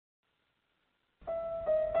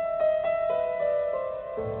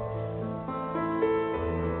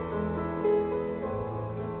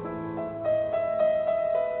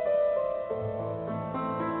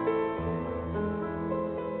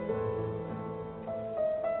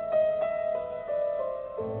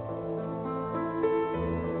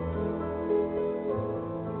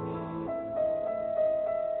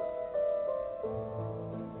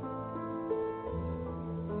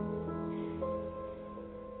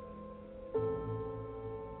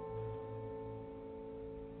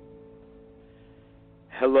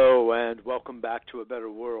Hello and welcome back to A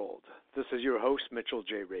Better World. This is your host, Mitchell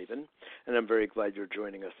J. Raven, and I'm very glad you're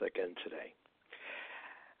joining us again today.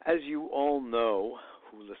 As you all know,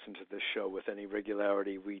 who listen to this show with any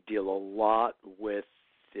regularity, we deal a lot with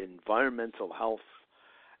environmental health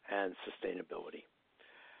and sustainability.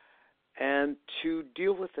 And to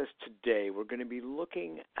deal with this today, we're going to be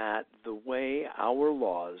looking at the way our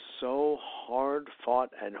laws, so hard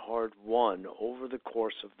fought and hard won over the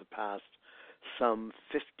course of the past some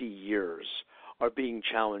 50 years, are being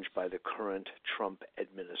challenged by the current Trump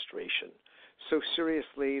administration so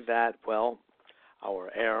seriously that, well,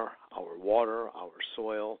 our air, our water, our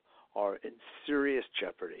soil are in serious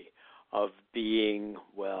jeopardy of being,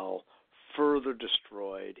 well, further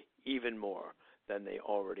destroyed even more than they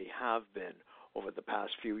already have been over the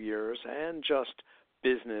past few years, and just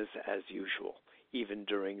business as usual, even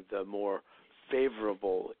during the more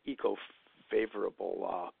favorable,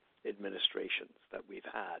 eco-favorable administrations that we've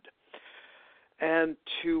had. And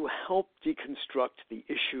to help deconstruct the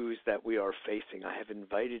issues that we are facing, I have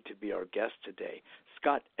invited to be our guest today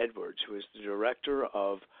Scott Edwards, who is the director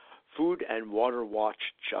of Food and Water Watch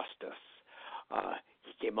Justice.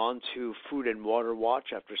 He came on to Food and Water Watch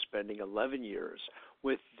after spending 11 years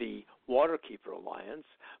with the Waterkeeper Alliance,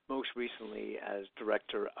 most recently as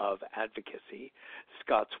Director of Advocacy.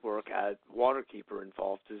 Scott's work at Waterkeeper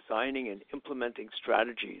involved designing and implementing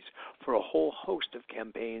strategies for a whole host of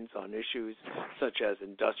campaigns on issues such as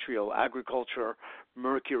industrial agriculture,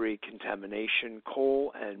 mercury contamination,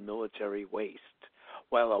 coal, and military waste.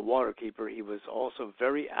 While at Waterkeeper, he was also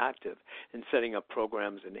very active in setting up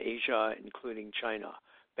programs in Asia, including China,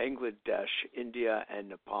 Bangladesh, India, and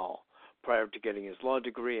Nepal. Prior to getting his law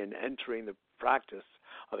degree and entering the practice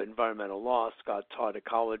of environmental law, Scott taught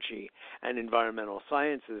ecology and environmental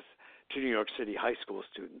sciences to New York City high school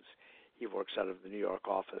students. He works out of the New York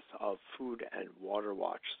office of Food and Water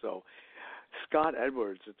Watch. So, Scott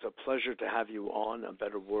Edwards, it's a pleasure to have you on A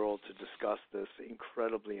Better World to discuss this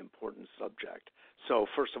incredibly important subject. So,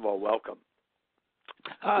 first of all, welcome.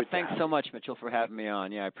 Thanks so much, Mitchell, for having me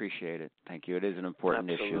on. Yeah, I appreciate it. Thank you. It is an important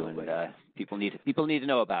issue, and people need to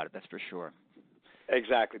know about it. That's for sure.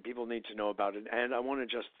 Exactly. People need to know about it. And I want to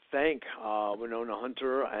just thank Winona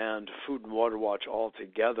Hunter and Food and Water Watch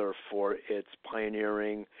altogether for its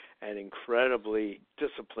pioneering and incredibly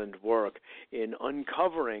disciplined work in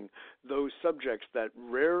uncovering those subjects that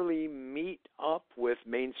rarely meet up with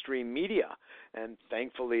mainstream media. And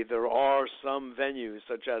thankfully, there are some venues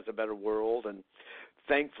such as A Better World and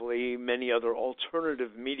thankfully many other alternative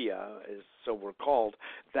media, as so we're called,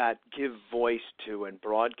 that give voice to and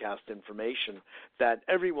broadcast information that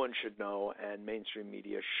everyone should know and mainstream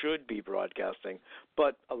media should be broadcasting.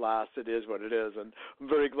 But alas, it is what it is, and I'm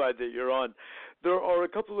very glad that you're on. There are a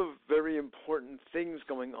couple of very important things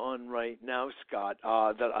going on right now, Scott,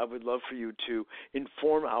 that I would love for you to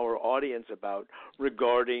inform our audience about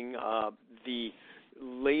regarding the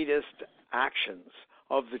latest actions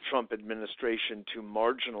of the Trump administration to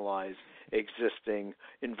marginalize existing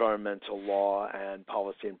environmental law and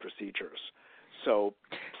policy and procedures. So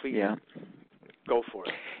please go for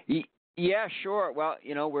it. Yeah, sure. Well,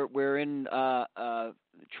 you know, we're in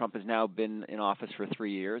Trump has now been in office for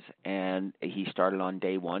 3 years, and he started on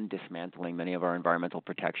day one dismantling many of our environmental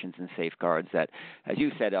protections and safeguards that, as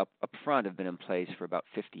you said, up front have been in place for about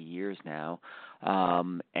 50 years now.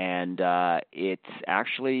 And it's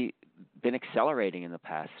actually been accelerating in the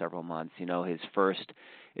past several months. You know, his first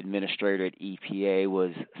administrator at EPA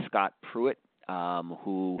was Scott Pruitt,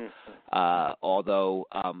 who, although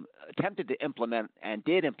attempted to implement and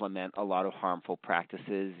did implement a lot of harmful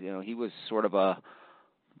practices, you know, he was sort of a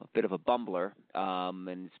bit of a bumbler, and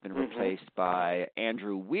it's been replaced by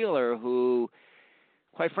Andrew Wheeler, who,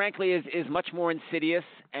 quite frankly, is much more insidious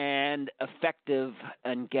and effective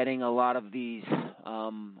in getting a lot of these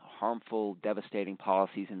harmful, devastating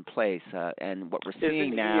policies in place. And what we're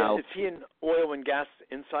seeing now... Is he an oil and gas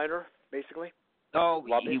insider, basically? Oh,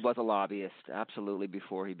 he was a lobbyist, absolutely,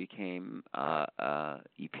 before he became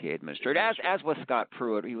EPA administrator, as was Scott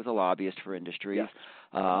Pruitt. He was a lobbyist for industries. Yes.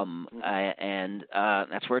 And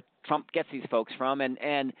that's where Trump gets these folks from.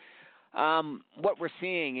 And what we're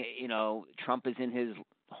seeing, you know, Trump is in his,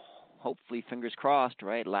 hopefully, fingers crossed,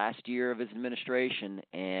 right, last year of his administration,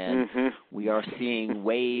 and we are seeing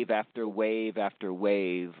wave after wave after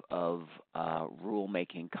wave of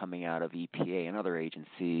rulemaking coming out of EPA and other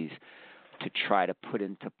agencies to try to put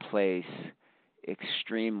into place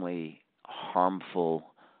extrememe harmful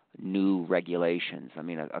new regulations. I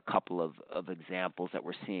mean, a couple of examples that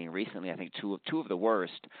we're seeing recently, I think two of the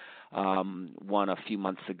worst. One a few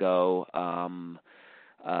months ago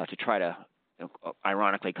to try to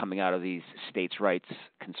ironically coming out of these states' rights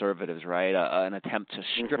conservatives, right? An attempt to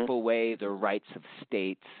strip away the rights of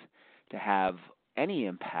states to have any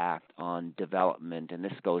impact on development, and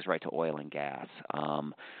this goes right to oil and gas,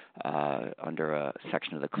 under a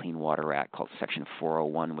section of the Clean Water Act called Section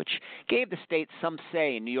 401, which gave the states some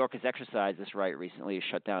say. And New York has exercised this right recently to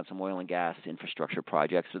shut down some oil and gas infrastructure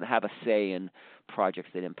projects, so they have a say in projects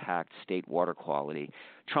that impact state water quality.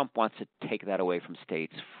 Trump wants to take that away from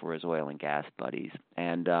states for his oil and gas buddies.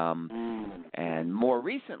 And more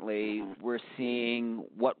recently, we're seeing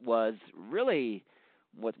what was really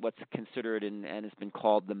what's considered and has been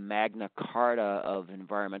called the Magna Carta of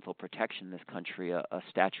environmental protection in this country, a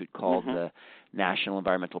statute called the National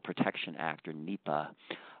Environmental Protection Act, or NEPA,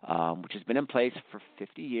 which has been in place for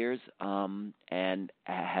 50 years and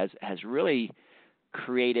has really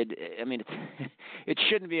created, I mean, it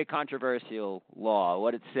shouldn't be a controversial law.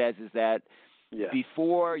 What it says is that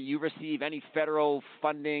before you receive any federal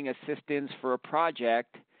funding assistance for a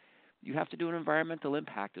project, you have to do an environmental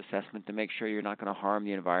impact assessment to make sure you're not going to harm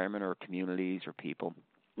the environment or communities or people.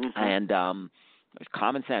 And it's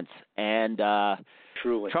common sense. And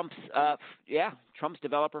truly, Trump's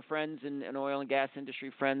developer friends and oil and gas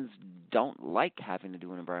industry friends don't like having to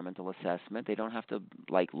do an environmental assessment. They don't have to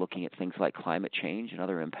like looking at things like climate change and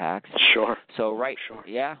other impacts. Sure. So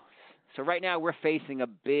So right now we're facing a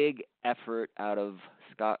big effort out of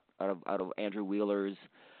Andrew Wheeler's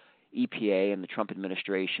EPA and the Trump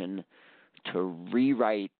administration to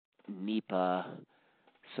rewrite NEPA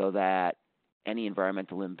so that any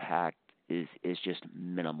environmental impact is just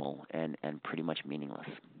minimal and pretty much meaningless.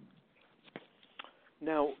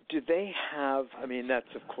 Now, do they have, I mean, that's,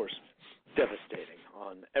 of course, devastating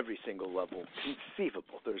on every single level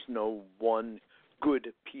conceivable. There's no one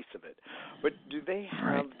good piece of it. But do they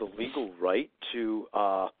have the legal right to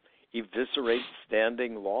eviscerate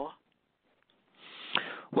standing law?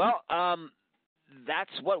 Well, that's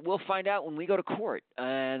what we'll find out when we go to court,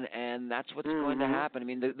 and that's what's going to happen. I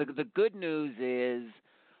mean, the good news is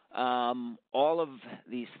all of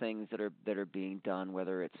these things that are being done,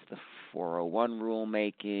 whether it's the 401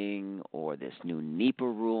 rulemaking or this new NEPA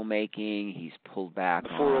rulemaking, he's pulled back. The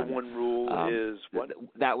 401 rule is what?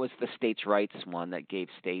 That was the states' rights one that gave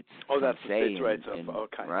states that's say the states' rights.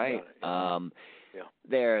 Okay, right. Yeah.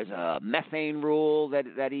 There's a methane rule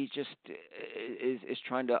that he just is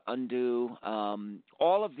trying to undo.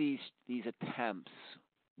 All of these attempts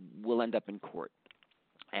will end up in court,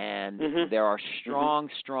 and there are strong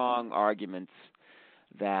arguments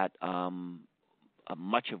that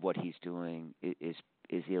much of what he's doing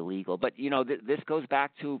is illegal. But this goes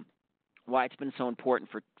back to why it's been so important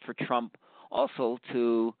for Trump also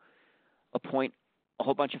to appoint a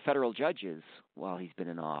whole bunch of federal judges while he's been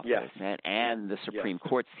in office, and the Supreme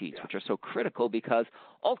Court seats, which are so critical because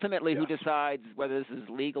ultimately who decides whether this is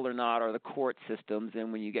legal or not are the court systems.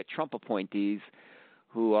 And when you get Trump appointees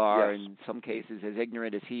who are in some cases as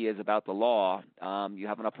ignorant as he is about the law, you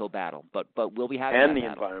have an uphill battle. But we'll be having and that the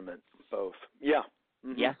battle. Environment, both. Yeah.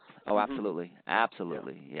 Yes. Oh, absolutely.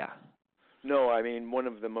 Absolutely. Yeah. No, I mean, one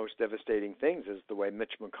of the most devastating things is the way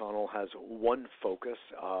Mitch McConnell has one focus.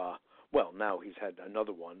 Well, now he's had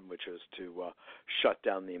another one, which is to shut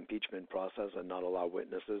down the impeachment process and not allow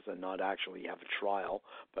witnesses and not actually have a trial,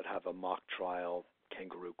 but have a mock trial,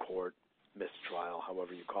 kangaroo court, mistrial,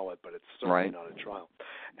 however you call it, but it's certainly not a trial.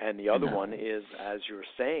 And the other one is, as you're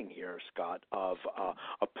saying here, Scott, of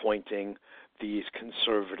appointing these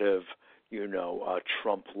conservative,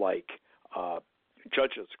 Trump-like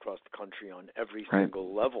judges across the country on every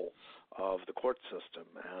single level of the court system.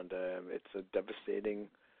 And it's a devastating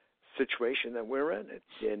situation that we're in.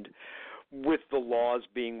 And with the laws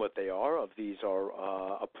being what they are, of these are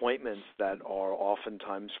appointments that are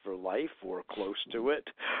oftentimes for life or close to it.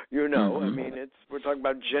 I mean, we're talking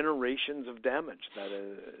about generations of damage that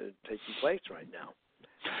are taking place right now.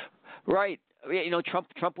 Right.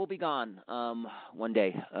 Trump will be gone one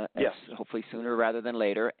day. Hopefully sooner rather than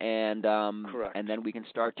later. And correct. And then we can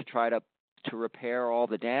start to try to repair all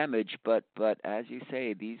the damage. But as you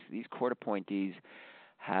say, these court appointees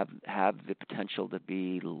have the potential to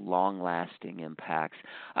be long-lasting impacts.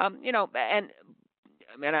 And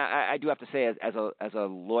I do have to say, as a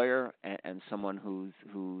lawyer and someone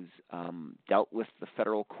who's dealt with the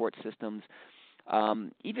federal court systems,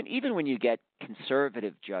 even when you get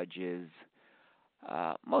conservative judges,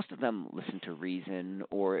 most of them listen to reason,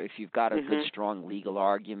 or if you've got a good, strong legal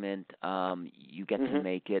argument, you get to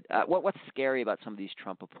make it. What's scary about some of these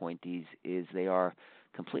Trump appointees is they are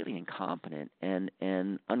completely incompetent and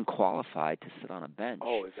unqualified to sit on a bench.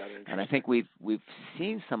 Oh, is that interesting? And I think we've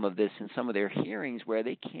seen some of this in some of their hearings where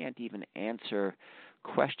they can't even answer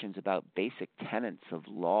questions about basic tenets of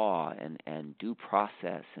law and due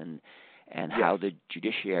process and Yes. how the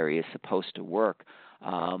judiciary is supposed to work.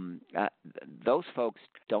 Those folks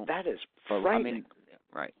don't. That is I frightening. mean,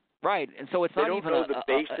 right, and so it's They not don't even know the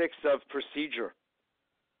basics of procedure.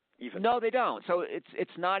 Even. No, they don't. So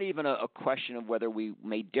it's not even a question of whether we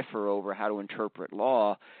may differ over how to interpret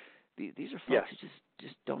law. These are folks Yes. who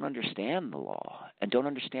just don't understand the law and don't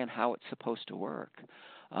understand how it's supposed to work.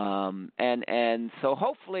 And so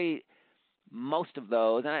hopefully most of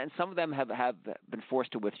those, and some of them have been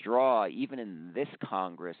forced to withdraw even in this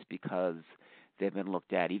Congress because they've been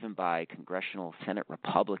looked at even by congressional Senate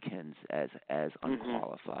Republicans as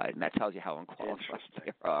unqualified, and that tells you how unqualified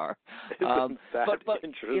they are. Isn't that but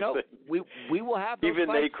interesting? You know, we will have those even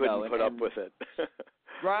fights, they couldn't though, put up with it.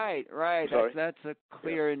 Right. Sorry? That's a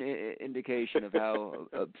clear indication of how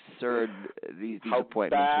absurd these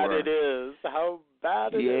appointments were. How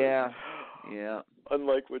bad it is. Yeah.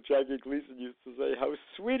 Unlike what Jackie Gleason used to say, how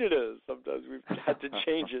sweet it is. Sometimes we've had to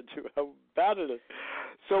change it to how bad it is.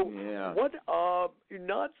 So what,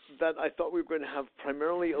 not that I thought we were going to have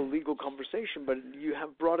primarily a legal conversation, but you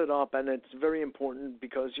have brought it up, and it's very important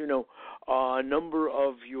because, a number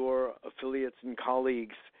of your affiliates and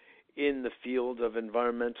colleagues in the field of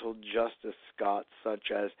environmental justice, Scott,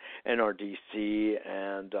 such as NRDC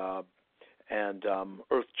and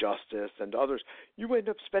Earth Justice and others, you end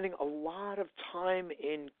up spending a lot of time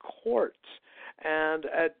in court and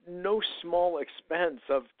at no small expense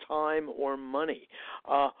of time or money.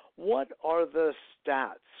 What are the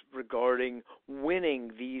stats regarding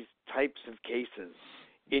winning these types of cases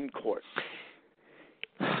in court?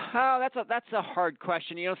 Oh, that's a hard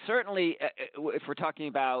question. Certainly, if we're talking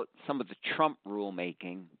about some of the Trump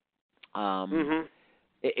rulemaking,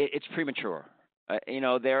 it's premature.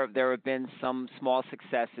 There have been some small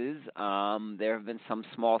successes. There have been some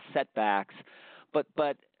small setbacks,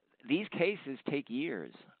 but these cases take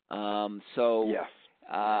years. Yes.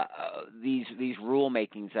 These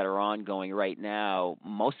rulemakings that are ongoing right now,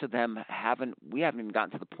 most of them we haven't even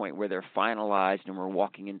gotten to the point where they're finalized and we're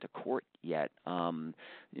walking into court yet.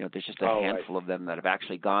 There's just a handful of them that have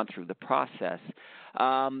actually gone through the process.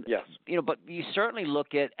 Yes. But you certainly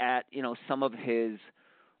look at some of his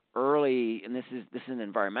early, and this isn't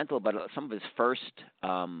environmental, but some of his first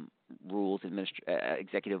rules,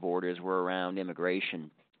 executive orders were around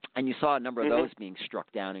immigration. And you saw a number of those being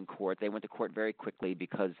struck down in court. They went to court very quickly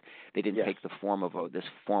because they didn't take the form of this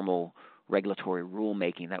formal regulatory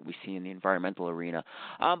rulemaking that we see in the environmental arena.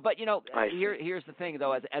 But here's the thing,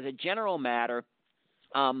 though. As a general matter,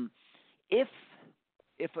 if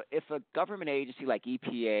a government agency like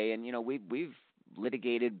EPA, and we've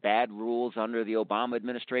litigated bad rules under the Obama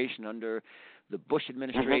administration, under the Bush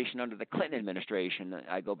administration, under the Clinton administration.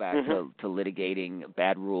 I go back to litigating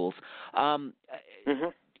bad rules.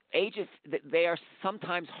 They are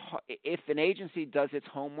sometimes, if an agency does its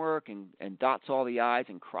homework and dots all the I's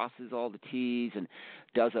and crosses all the T's and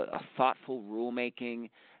does a thoughtful rulemaking,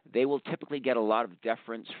 they will typically get a lot of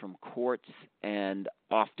deference from courts, and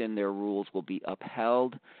often their rules will be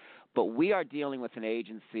upheld. But we are dealing with an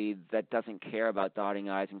agency that doesn't care about dotting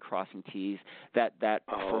I's and crossing T's,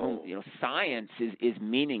 for whom science is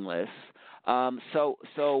meaningless. So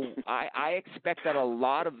I expect that a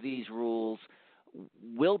lot of these rules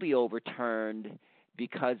will be overturned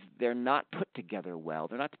because they're not put together well.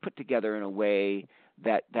 They're not put together in a way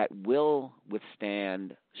that will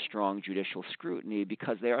withstand strong judicial scrutiny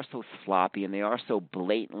because they are so sloppy and they are so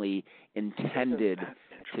blatantly intended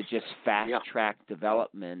to just fast-track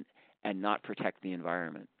development and not protect the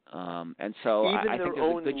environment. And so I think there's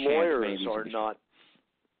a good chance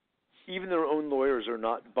even their own lawyers are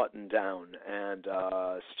not buttoned down and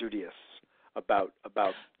studious about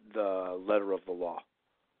the letter of the law.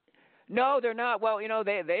 No, they're not. Well,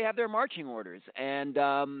 they have their marching orders, and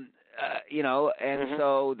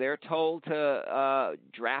so they're told to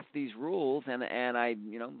draft these rules, and I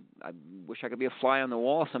wish I could be a fly on the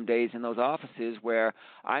wall some days in those offices where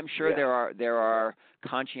I'm sure there are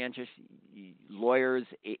conscientious lawyers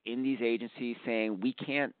in these agencies saying we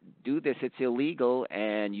can't do this, it's illegal,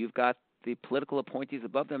 and you've got the political appointees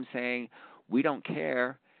above them saying we don't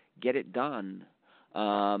care, get it done. A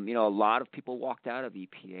lot of people walked out of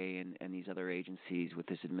EPA and these other agencies with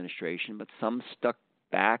this administration, but some stuck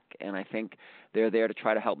back, and I think they're there to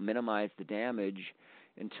try to help minimize the damage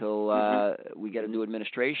until we get a new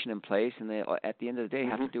administration in place, and they, at the end of the day,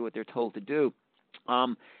 have to do what they're told to do.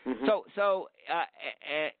 And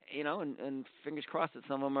fingers crossed that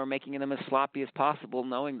some of them are making them as sloppy as possible,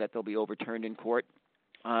 knowing that they'll be overturned in court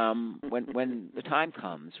when the time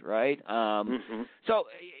comes, right? So,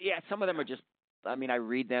 some of them are just I mean, I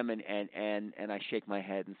read them and I shake my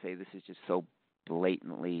head and say this is just so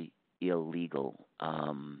blatantly illegal.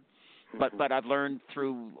 But I've learned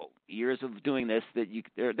through years of doing this that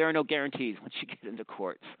there are no guarantees once you get into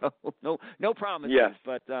court. So no promises. Yes.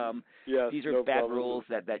 But yes, these are no bad promises. rules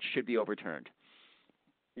that should be overturned.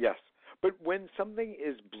 Yes, but when something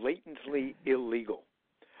is blatantly illegal,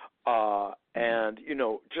 and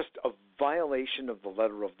just a violation of the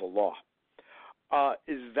letter of the law,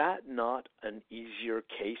 is that not an easier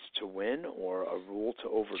case to win or a rule to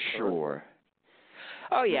overturn? Sure.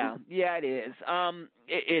 Oh yeah, it is.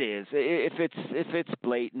 It is. If it's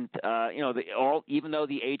blatant, even though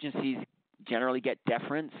the agencies generally get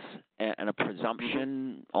deference and a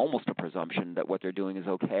presumption, almost a presumption that what they're doing is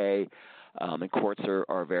okay, and courts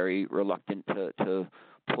are very reluctant to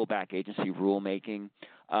pull back agency rulemaking.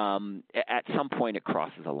 At some point, it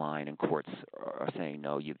crosses a line, and courts are saying,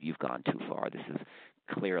 no, you've gone too far. This is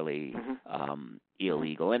clearly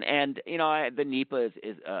illegal. And the NEPA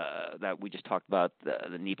is that we just talked about,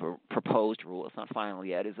 the NEPA proposed rule. It's not final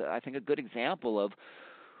yet. Is I think a good example of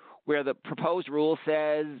where the proposed rule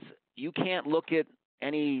says you can't look at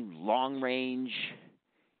any long-range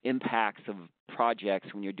impacts of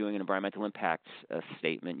projects when you're doing an environmental impacts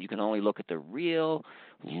statement. You can only look at the real,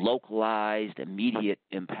 localized, immediate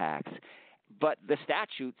impacts. But the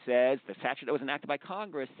statute that was enacted by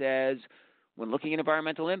Congress says, when looking at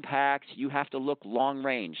environmental impacts, you have to look long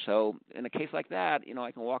range. So in a case like that,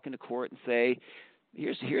 I can walk into court and say,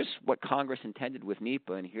 here's what Congress intended with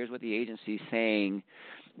NEPA, and here's what the agency's saying.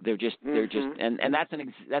 They're just and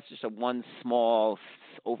that's just a one small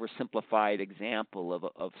oversimplified example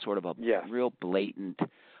of sort of a real blatant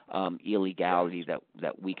illegality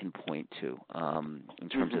that we can point to in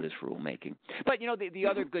terms of this rulemaking. But the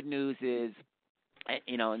other good news is,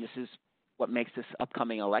 and this is what makes this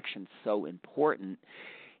upcoming election so important,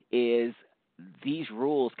 is these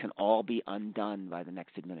rules can all be undone by the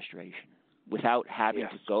next administration without having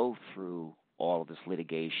to go through all of this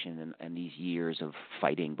litigation and these years of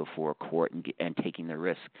fighting before court and taking the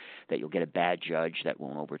risk that you'll get a bad judge that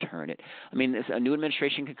won't overturn it. I mean, a new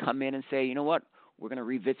administration could come in and say, you know what, we're going to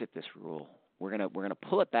revisit this rule. We're going to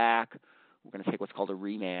pull it back. We're going to take what's called a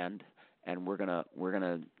remand, and we're going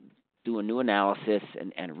to do a new analysis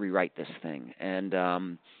and rewrite this thing. And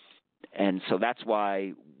so that's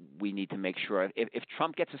why we need to make sure if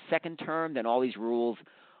Trump gets a second term, then all these rules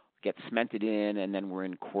get cemented in, and then we're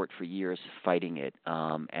in court for years fighting it,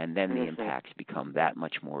 and then the impacts become that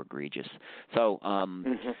much more egregious. So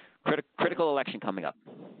critical election coming up.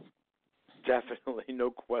 Definitely,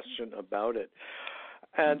 no question about it.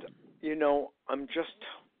 And, I'm just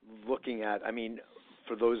looking at,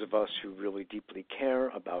 for those of us who really deeply care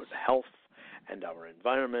about health and our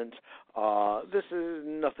environment, this is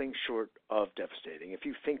nothing short of devastating. If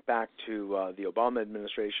you think back to the Obama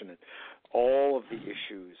administration and all of the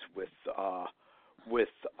issues with the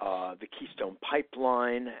Keystone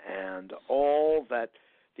Pipeline and all that,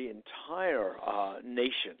 the entire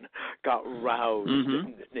nation got roused,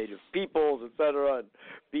 and Native peoples, et cetera, and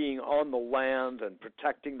being on the land and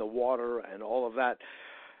protecting the water and all of that.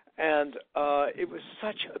 And it was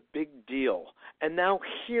such a big deal. And now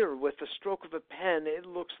here, with the stroke of a pen, it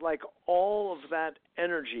looks like all of that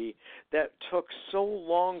energy that took so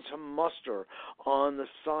long to muster on the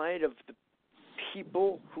side of the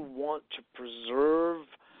people who want to preserve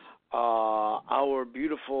our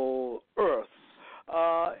beautiful earth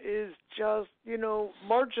is just,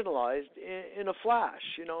 marginalized in a flash,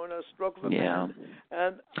 in a stroke of a pen.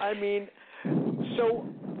 And so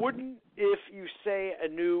wouldn't, if you say a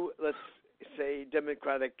new, let's say,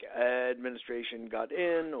 Democratic administration got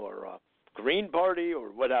in, or a Green Party, or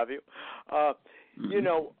what have you,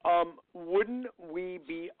 wouldn't we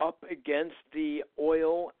be up against the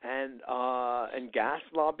oil and gas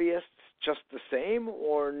lobbyists just the same,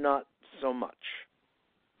 or not so much?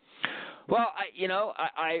 Well,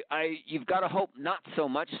 you've got to hope not so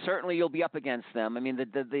much. Certainly, you'll be up against them.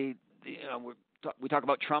 We talk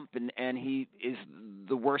about Trump, and he is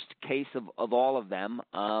the worst case of all of them.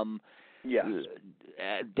 Yes.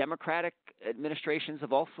 Democratic administrations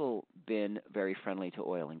have also been very friendly to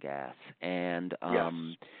oil and gas, and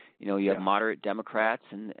you have moderate Democrats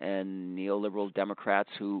and neoliberal Democrats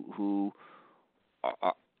who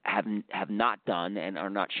have not done and are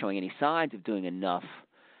not showing any signs of doing enough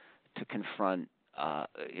to confront,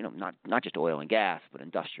 not just oil and gas, but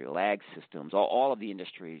industrial ag systems, all of the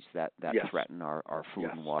industries that threaten our food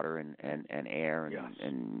and water and air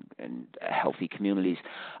and healthy communities.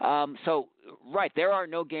 So, there are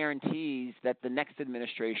no guarantees that the next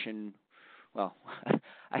administration, well,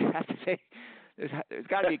 I have to say, there's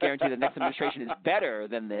got to be a guarantee the next administration is better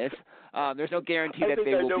than this. There's no guarantee that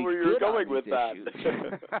they will be good on these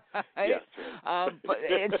issues. Right? Yes.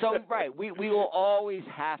 We will always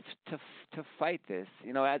have to fight this.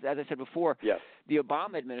 You know, as I said before, yes. The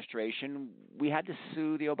Obama administration, we had to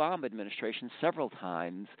sue the Obama administration several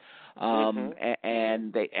times,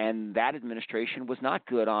 and that administration was not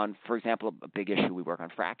good on, for example, a big issue we work on,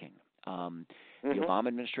 fracking. The Obama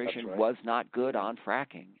administration was not good on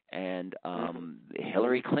fracking, and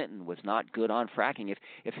Hillary Clinton was not good on fracking.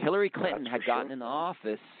 If Hillary Clinton had gotten into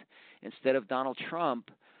office instead of Donald Trump,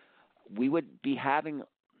 we would be having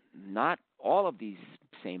not all of these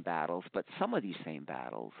same battles, but some of these same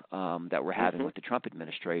battles that we're having with the Trump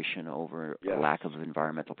administration over a lack of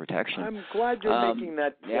environmental protection. I'm glad you're making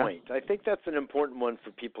that point. I think that's an important one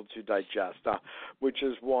for people to digest, which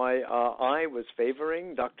is why I was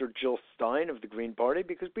favoring Dr. Jill Stein of the Green Party,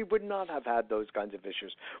 because we would not have had those kinds of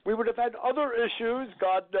issues. We would have had other issues,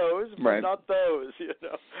 God knows, but not those. You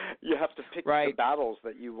know, you have to pick the battles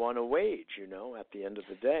that you want to wage. You know, at the end of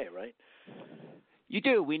the day, right? You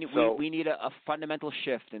do. We need a fundamental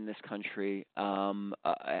shift in this country,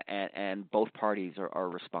 and both parties are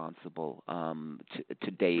responsible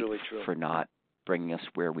to date really for not bringing us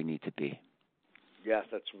where we need to be. Yes,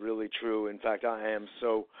 that's really true. In fact, I'm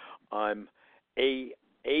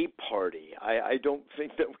a party. I don't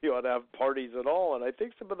think that we ought to have parties at all, and I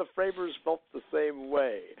think some of the framers felt the same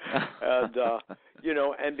way. And you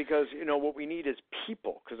know, and because what we need is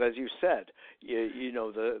people. Because as you said, you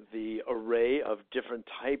know the array of different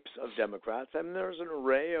types of Democrats, and there's an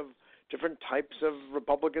array of different types of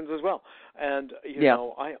Republicans as well. And you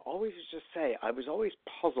know, I always just say I was always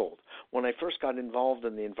puzzled when I first got involved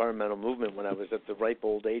in the environmental movement when I was at the ripe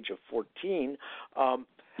old age of 14.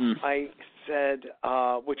 I said,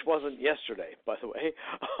 which wasn't yesterday, by the way,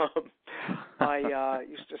 I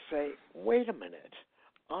used to say, wait a minute,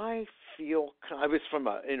 I was from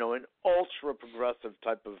an ultra progressive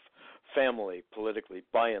type of family politically,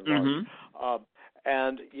 by and large,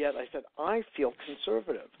 and yet I said, I feel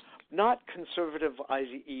conservative. Not conservative,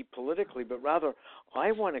 i.e. politically, but rather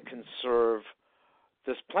I want to conserve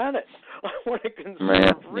this planet. I want to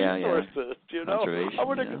conserve resources, you know. I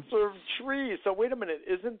want to conserve trees. So wait a minute,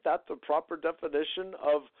 isn't that the proper definition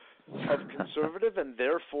of conservative and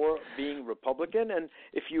therefore being Republican? And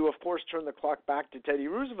if you, of course, turn the clock back to Teddy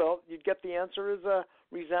Roosevelt, you'd get the answer is a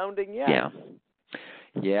resounding yes.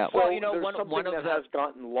 Yeah. So well, you know, there's something that has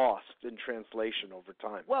gotten lost in translation over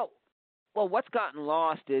time. Well, what's gotten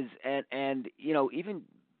lost is, and you know, even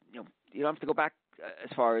you don't have to go back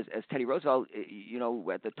as far as Teddy Roosevelt. You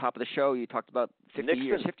know, at the top of the show, you talked about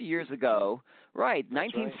 50 years ago, right?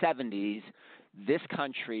 That's 1970s. This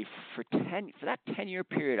country for that 10-year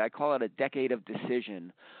period, I call it a decade of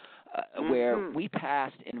decision, where we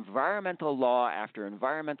passed environmental law after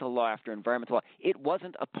environmental law after environmental law. It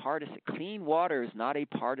wasn't a partisan. Clean water is not a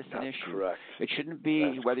partisan issue. Correct. It shouldn't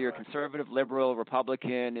be whether you're conservative, liberal,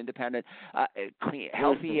 Republican, independent. Clean,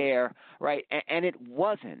 healthy air, right? And it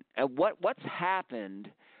wasn't. What's happened?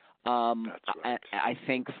 I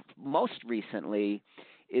think most recently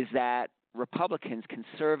is that Republicans,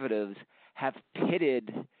 conservatives, have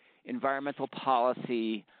pitted environmental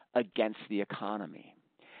policy against the economy.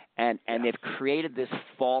 And they've created this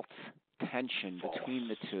false tension between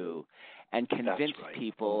the two and convinced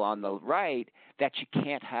people on the right that you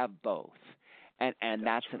can't have both. And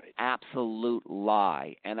that's an absolute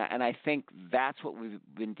lie. And I think that's what we've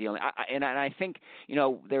been dealing. And I think, you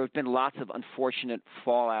know, there have been lots of unfortunate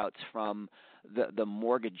fallouts from the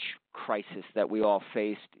mortgage crisis that we all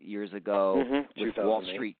faced years ago with Wall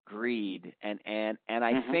Street greed. And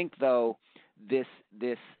I think, though, this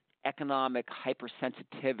economic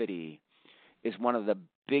hypersensitivity is one of the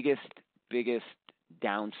biggest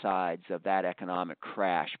downsides of that economic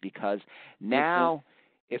crash, because now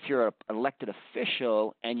if you're an elected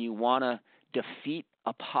official and you want to defeat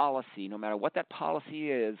a policy, no matter what that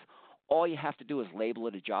policy is, all you have to do is label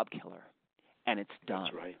it a job killer, and it's done.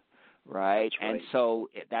 That's right. Right? And so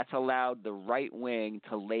that's allowed the right wing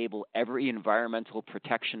to label every environmental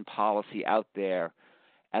protection policy out there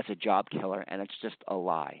as a job killer, and it's just a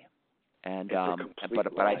lie. And but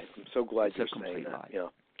I'm so glad you're saying that. Yeah.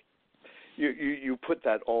 You put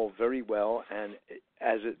that all very well, and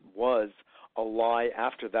as it was a lie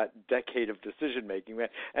after that decade of decision making.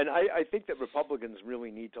 And I think that Republicans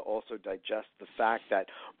really need to also digest the fact that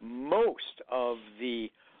most of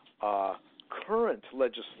the current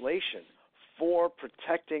legislation for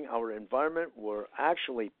protecting our environment were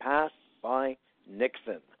actually passed by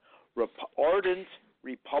Nixon. Ardent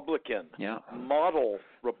Republican, yeah. model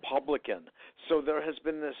Republican. So there has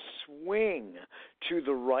been this swing to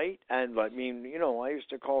the right, and I mean, I used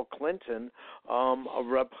to call Clinton a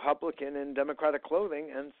Republican in Democratic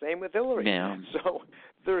clothing, and same with Hillary. Yeah. So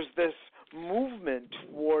there's this movement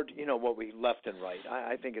toward, what we left and right.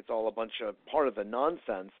 I think it's all a bunch of part of the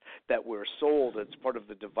nonsense that we're sold. It's part of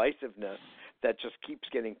the divisiveness that just keeps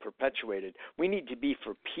getting perpetuated. We need to be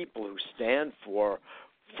for people who stand for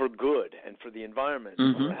good and for the environment,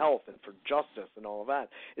 Mm-hmm. for health and for justice and all of that.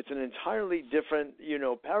 It's an entirely different,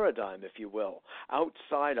 paradigm, if you will,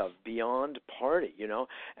 outside of, beyond party,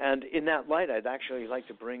 And in that light, I'd actually like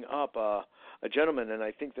to bring up a gentleman, and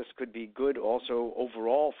I think this could be good also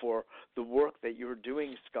overall for the work that you're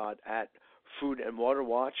doing, Scott, at Food and Water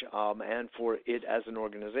Watch, and for it as an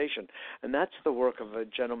organization. And that's the work of a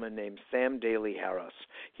gentleman named Sam Daly Harris.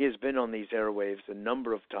 He has been on these airwaves a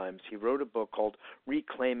number of times. He wrote a book called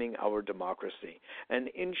Reclaiming Our Democracy. And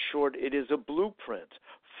in short, it is a blueprint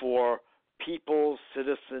for people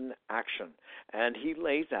citizen action. And he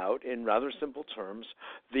lays out in rather simple terms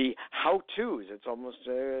the how-tos. It's almost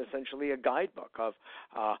essentially a guidebook of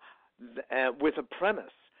with a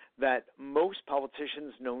premise that most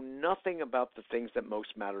politicians know nothing about the things that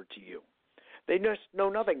most matter to you. They just know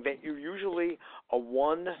nothing. You're usually a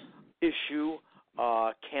one-issue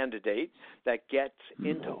candidate that gets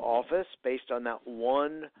into office based on that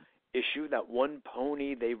one issue, that one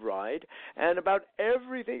pony they ride, and about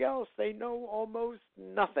everything else they know almost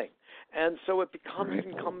nothing. And so it becomes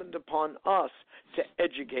incumbent upon us to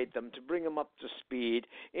educate them, to bring them up to speed.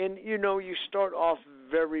 And, you start off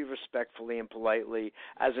very respectfully and politely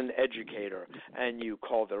as an educator, and you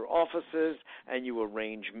call their offices, and you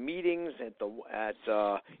arrange meetings at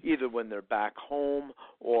either when they're back home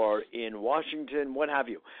or in Washington, what have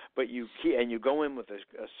you. But you go in with a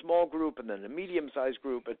small group and then a medium-sized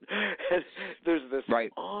group, and there's this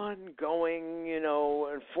ongoing,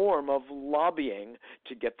 form of lobbying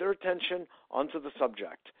to get their attention onto the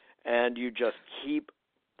subject, and you just keep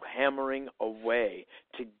hammering away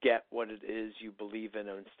to get what it is you believe in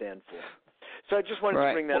and stand for. So I just wanted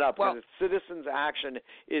to bring that up because citizens' action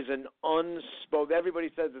is an unspoken. Everybody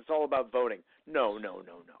says it's all about voting. No.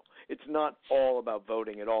 It's not all about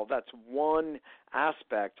voting at all. That's one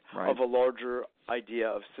aspect of a larger idea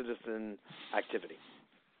of citizen activity.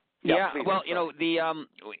 Yeah, please, well, the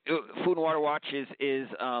Food and Water Watch is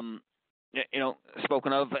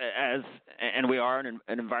spoken of as, and we are an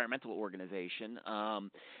environmental organization.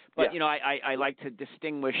 But I like to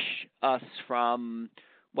distinguish us from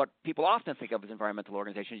what people often think of as environmental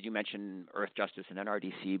organizations. You mentioned Earth Justice and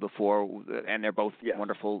NRDC before, and they're both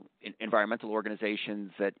wonderful environmental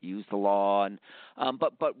organizations that use the law. And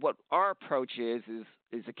but what our approach is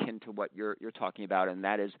akin to what you're talking about, and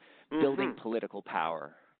that is building political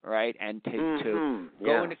power. Right, and to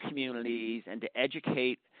go into communities and to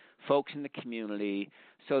educate folks in the community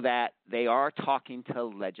so that they are talking to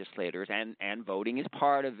legislators, and voting is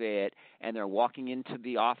part of it, and they're walking into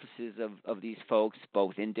the offices of these folks,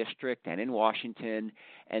 both in district and in Washington,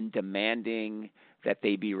 and demanding that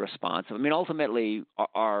they be responsive. I mean, ultimately,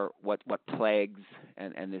 what plagues,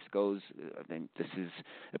 and this goes, I think this is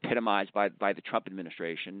epitomized by the Trump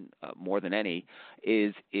administration more than any,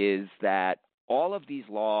 is that all of these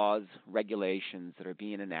laws, regulations that are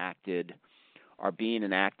being enacted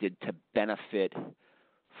to benefit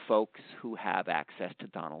folks who have access to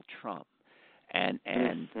Donald Trump. And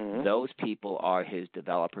those people are his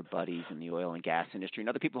developer buddies in the oil and gas industry and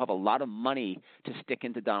other people who have a lot of money to stick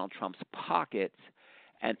into Donald Trump's pockets.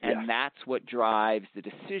 And that's what drives the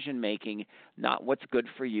decision making, not what's good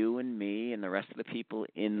for you and me and the rest of the people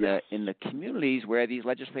in the communities where these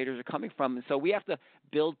legislators are coming from. And so we have to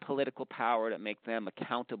build political power to make them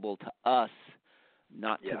accountable to us,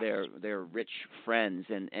 not to their rich friends.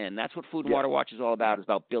 And that's what Food and Water Watch is all about. Is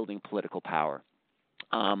about building political power.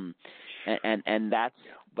 And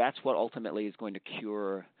that's what ultimately is going to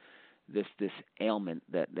cure this ailment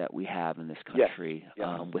that we have in this country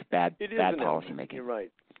with bad policy making. You're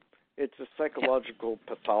right. It's a psychological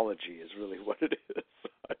pathology is really what it is.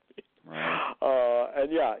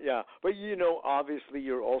 But obviously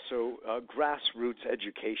you're also grassroots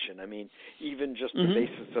education. I mean, even just the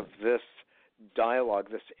basis of this dialogue,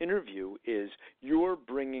 this interview, is you're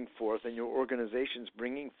bringing forth, and your organization's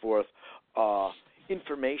bringing forth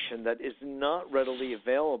information that is not readily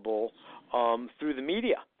available through the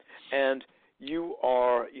media. And you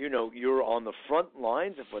are, you're on the front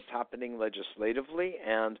lines of what's happening legislatively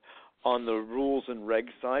and on the rules and reg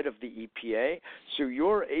side of the EPA, so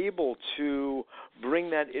you're able to bring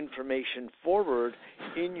that information forward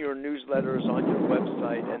in your newsletters, on your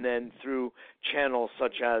website, and then through channels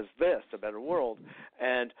such as this, A Better World,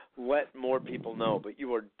 and let more people know. But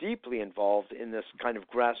you are deeply involved in this kind of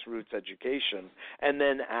grassroots education and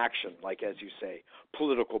then action, like, as you say,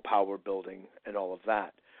 political power building and all of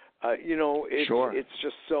that. It's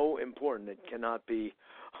just so important. It cannot be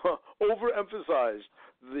overemphasized,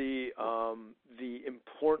 the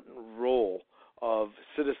important role of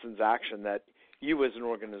citizens' action that you as an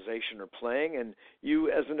organization are playing and you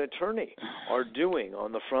as an attorney are doing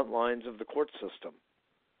on the front lines of the court system.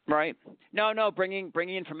 Right. No. Bringing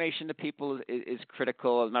information to people is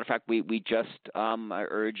critical. As a matter of fact, we just I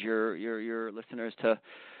urge your listeners to,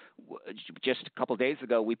 just a couple of days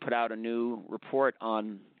ago, we put out a new report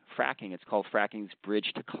on fracking. It's called Fracking's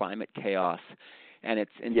Bridge to Climate Chaos, and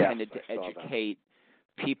it's intended to educate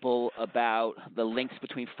people about the links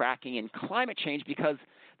between fracking and climate change, because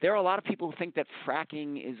there are a lot of people who think that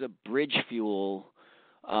fracking is a bridge fuel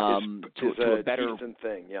to a better decent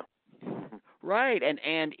thing. Yeah. Right,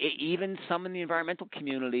 and even some in the environmental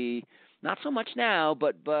community, not so much now,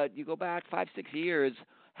 but you go back 5-6 years,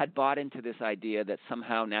 had bought into this idea that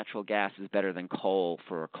somehow natural gas is better than coal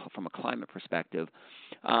from a climate perspective.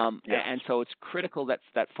 And so it's critical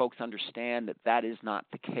that folks understand that is not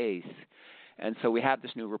the case. And so we have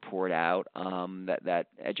this new report out that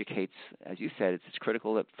educates, as you said, it's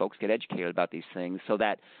critical that folks get educated about these things so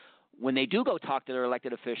that when they do go talk to their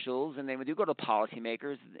elected officials and they do go to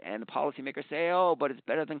policymakers and the policymakers say, oh, but it's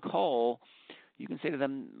better than coal, you can say to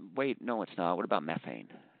them, wait, no, it's not. What about methane?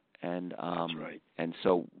 And that's right. And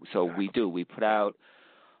so we do. We put out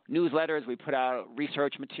newsletters. We put out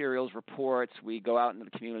research materials, reports. We go out into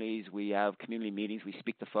the communities. We have community meetings. We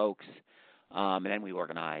speak to folks. And then we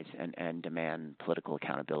organize and demand political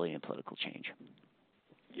accountability and political change.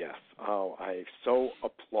 Yes. Oh, I so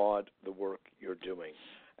applaud the work you're doing.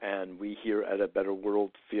 And we here at A Better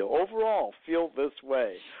World feel this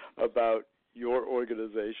way about your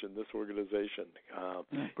organization, this organization.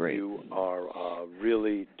 Great. You are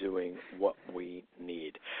really doing what we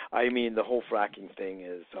need. I mean, the whole fracking thing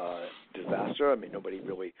is a disaster. I mean, nobody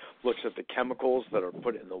really looks at the chemicals that are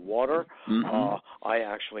put in the water. Mm-hmm. I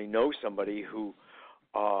actually know somebody who,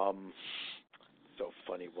 so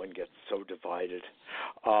funny, one gets so divided,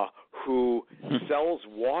 who sells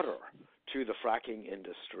water to the fracking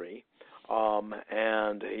industry.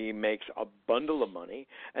 And he makes a bundle of money,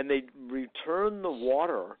 and they return the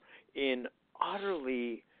water in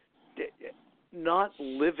utterly not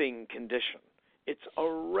living condition. It's a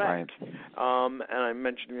wreck. Right. And I'm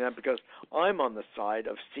mentioning that because I'm on the side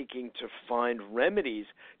of seeking to find remedies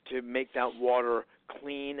to make that water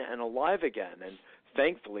clean and alive again. And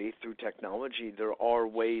thankfully, through technology, there are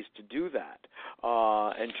ways to do that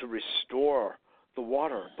and to restore the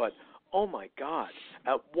water. But oh, my God,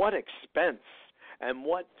 at what expense and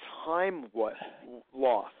what time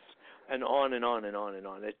lost, and on and on and on and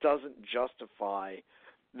on. It doesn't justify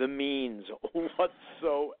the means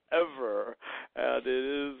whatsoever, and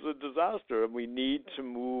it is a disaster, and we need to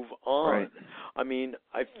move on. Right. I mean,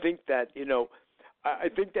 I think that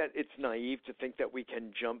it's naive to think that we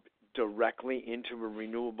can jump directly into a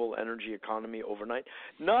renewable energy economy overnight,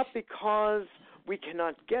 not because we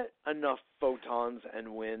cannot get enough photons and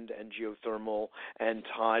wind and geothermal and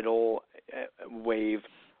tidal wave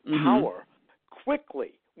power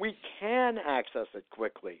quickly. We can access it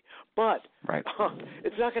quickly, but right.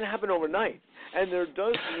 It's not going to happen overnight. And there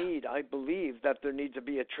does need, I believe, that there needs to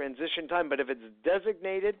be a transition time. But if it's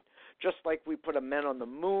designated, just like we put a man on the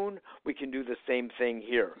moon, we can do the same thing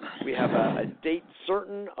here. We have a date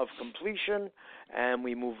certain of completion, and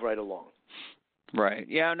we move right along. Right.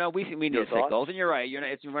 Yeah. No, we need to set goals, and you're right.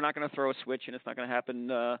 We're not going to throw a switch, and it's not going to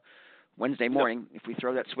happen Wednesday morning. No. If we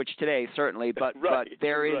throw that switch today, certainly. But right. but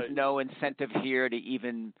there is no incentive here to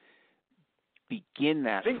even begin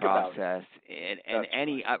that process. And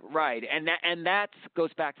any right. And that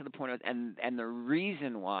goes back to the point of and the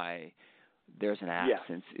reason why there's an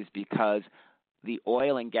absence is because the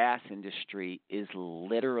oil and gas industry is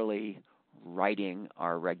literally writing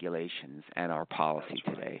our regulations and our policy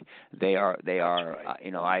today. They are.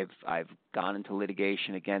 Right. I've gone into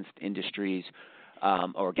litigation against industries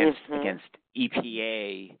or against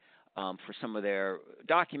EPA for some of their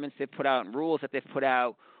documents they've put out and rules that they've put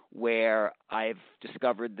out, where I've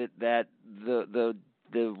discovered that the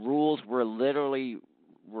rules were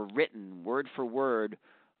written word for word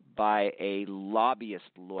by a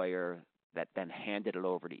lobbyist lawyer that then handed it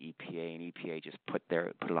over to EPA, and EPA just put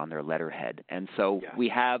it on their letterhead. And so Yeah. we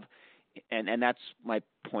have, and that's my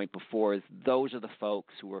point before, is those are the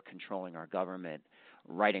folks who are controlling our government,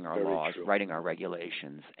 writing our Very laws, true. writing our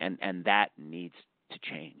regulations, and that needs to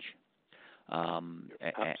change. Absolutely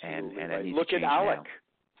and right. it needs Look to at change ALEC. now.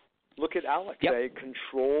 Look at ALEC. Yep. They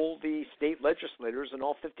control the state legislators in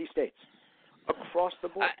all 50 states across the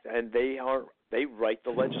board, and they write the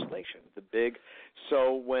legislation.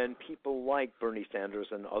 So when people like Bernie Sanders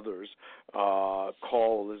and others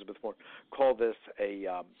call Elizabeth Warren, call this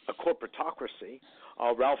a corporatocracy,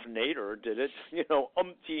 Ralph Nader did it,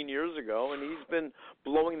 umpteen years ago, and he's been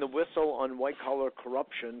blowing the whistle on white collar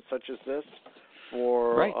corruption such as this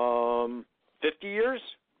for 50 years.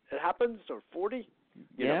 It happens, or 40.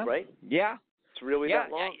 You know, right? Yeah. It's really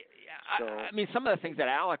that long. So. I mean, some of the things that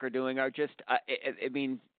ALEC are doing are just, I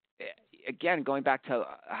mean, again, going back to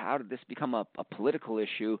how did this become a political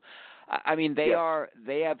issue? I mean, they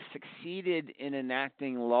have succeeded in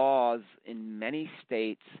enacting laws in many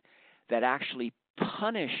states that actually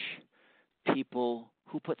punish people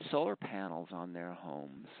who put solar panels on their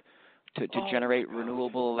homes to generate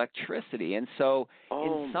renewable electricity. And so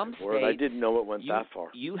in some states, I didn't know it went that far.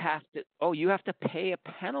 You have to pay a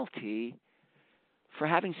penalty for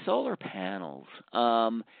having solar panels.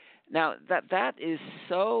 Now that is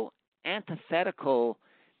so antithetical.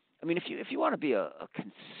 I mean, if you want to be a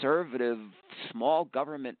conservative, small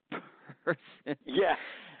government person,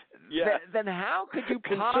 then how could you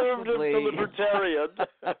possibly conservative to libertarian?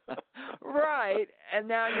 Right, and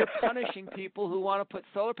now you're punishing people who want to put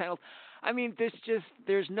solar panels. I mean,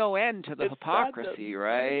 there's no end to the hypocrisy,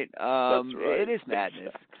 right? That's right. It is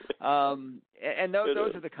madness. And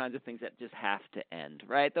those are the kinds of things that just have to end,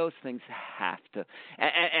 right? Those things have to,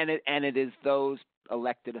 and it is those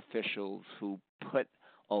elected officials who put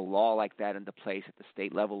a law like that into place at the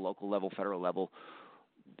state level, local level, federal level,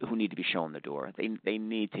 who need to be shown the door. They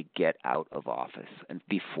need to get out of office and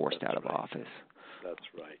be forced out of office. That's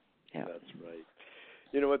right. Yeah. That's right.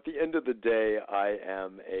 At the end of the day, I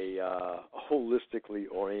am a holistically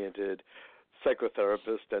oriented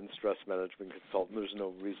psychotherapist and stress management consultant. There's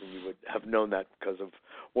no reason you would have known that because of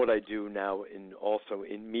what I do now also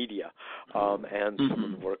in media and some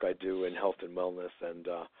of the work I do in health and wellness and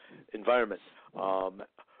environment.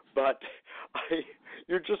 But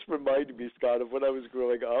you're just reminding me, Scott, of when I was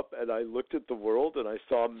growing up and I looked at the world and I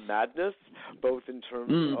saw madness, both in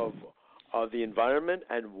terms of the environment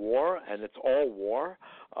and war, and it's all war.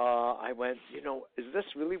 I went, is this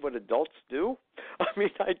really what adults do? I mean,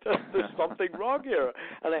 there's something wrong here.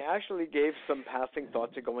 And I actually gave some passing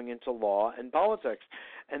thought to going into law and politics.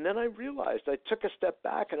 And then I realized, I took a step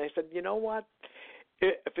back and I said, you know what?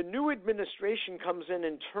 If a new administration comes in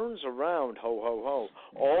and turns around, all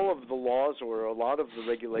of the laws or a lot of the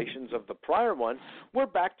regulations of the prior one, we're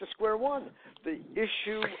back to square one. The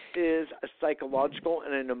issue is a psychological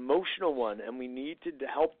and an emotional one, and we need to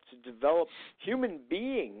help to develop human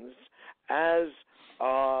beings as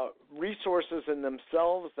resources in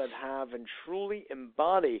themselves that have and truly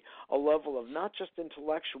embody a level of not just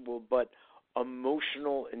intellectual but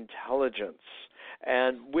emotional intelligence.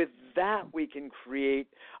 And with that, we can create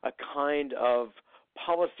a kind of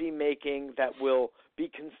policy making that will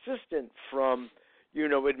be consistent from,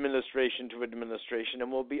 administration to administration,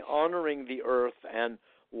 and will be honoring the earth and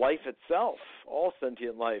life itself, all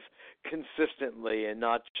sentient life, consistently and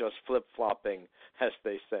not just flip-flopping, as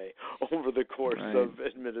they say, over the course of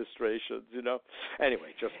administrations,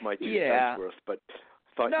 Anyway, just my 2 cents worth, but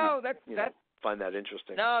thought you'd find that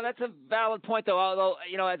interesting. No, that's a valid point, though. Although,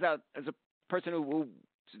 as a person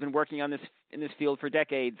who's been working on this in this field for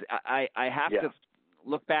decades, I have to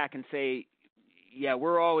look back and say,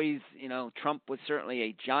 we're always, Trump was certainly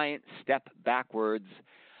a giant step backwards,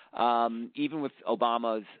 even with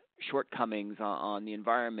Obama's shortcomings on the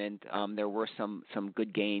environment. There were some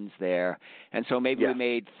good gains there, and so maybe we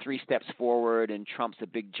made 3 steps forward, and Trump's a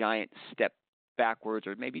big giant step backwards,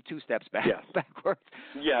 or maybe 2 steps backwards.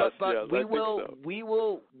 But we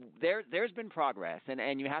will. There's been progress,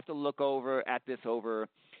 and you have to look at this over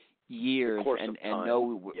years and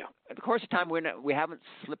know at the course of time we haven't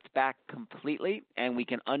slipped back completely, and we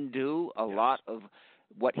can undo a lot of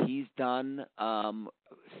what he's done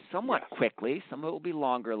somewhat quickly. Some of it will be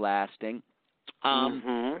longer lasting.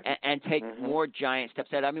 And take more giant steps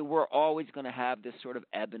ahead. I mean, we're always going to have this sort of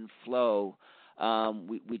ebb and flow.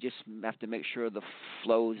 We just have to make sure the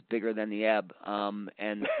flow is bigger than the ebb,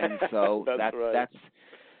 and so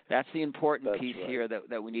that's the important piece here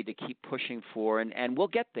that we need to keep pushing for, and we'll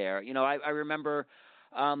get there. I remember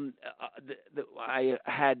I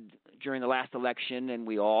had during the last election, and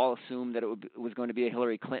we all assumed that it was going to be a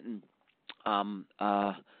Hillary Clinton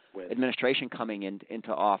administration coming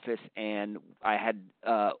into office, and I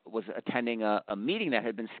was attending a meeting that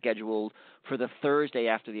had been scheduled for the Thursday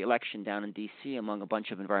after the election down in D.C. among a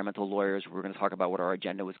bunch of environmental lawyers. We were going to talk about what our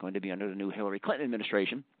agenda was going to be under the new Hillary Clinton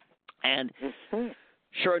administration, and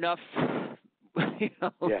sure enough,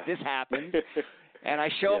 this happened. And I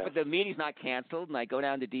show up at the meeting's not canceled, and I go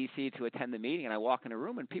down to D.C. to attend the meeting, and I walk in a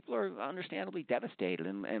room, and people are understandably devastated.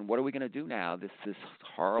 And what are we going to do now? This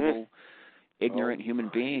horrible, ignorant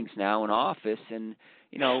human beings now in office, and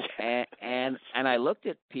and I looked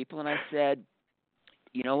at people and I said,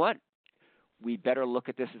 you know what? We better look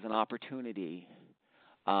at this as an opportunity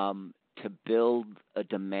to build a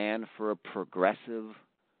demand for a progressive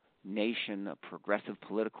nation, a progressive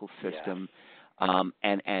political system.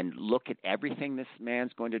 And look at everything this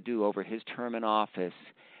man's going to do over his term in office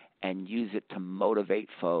and use it to motivate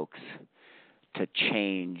folks to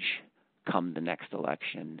change come the next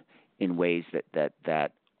election in ways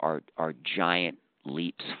that are giant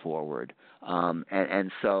leaps forward.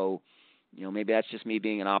 And so, maybe that's just me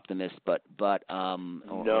being an optimist, but no,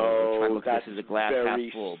 trying to look that's at this as a glass half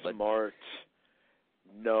full. But smart.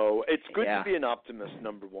 No, it's good to be an optimist,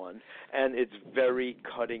 number one, and it's very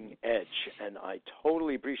cutting edge, and I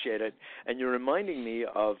totally appreciate it. And you're reminding me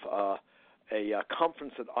of a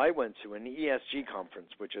conference that I went to, an ESG conference,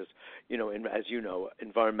 which is, as you know,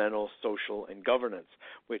 environmental, social, and governance,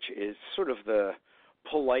 which is sort of the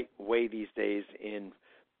polite way these days in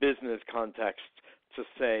business context to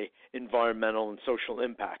say environmental and social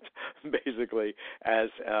impact, basically, as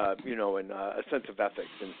in a sense of ethics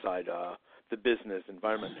inside the business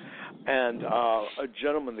environment. And a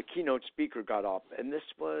gentleman, the keynote speaker, got up, and this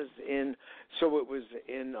was in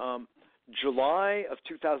July of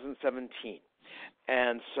 2017.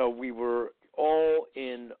 And so we were all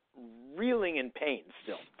reeling in pain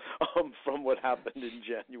still from what happened in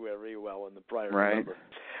January, in the prior November.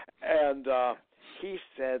 And he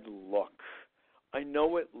said, look, I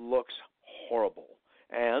know it looks horrible,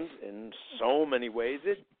 and in so many ways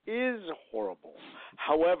it is horrible.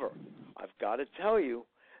 However, I've got to tell you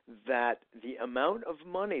that the amount of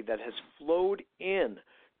money that has flowed in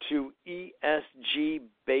to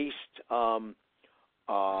ESG-based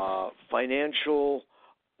financial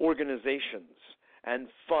organizations and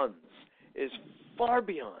funds is far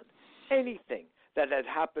beyond anything that had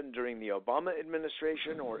happened during the Obama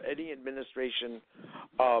administration or any administration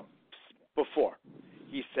before.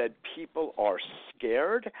 He said people are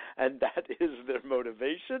scared, and that is their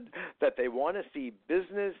motivation, that they want to see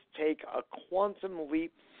business take a quantum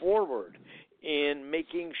leap forward in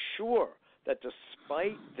making sure that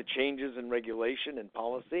despite the changes in regulation and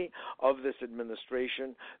policy of this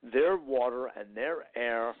administration, their water and their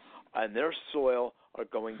air and their soil are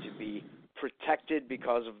going to be protected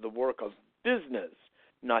because of the work of business,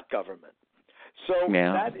 not government. So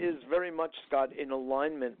that is very much, Scott, in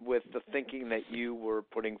alignment with the thinking that you were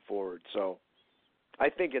putting forward. So I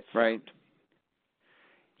think it's right.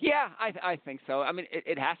 Yeah, I think so. I mean,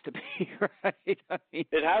 it has to be, right? I mean,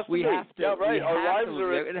 it has to be. Have to, yeah, right. Our lives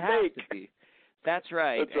are at stake. Has to be. That's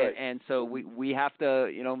right. That's right. And so we have to,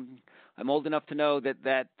 I'm old enough to know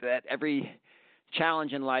that every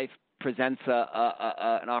challenge in life presents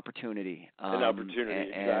an opportunity. An opportunity,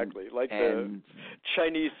 exactly. Like the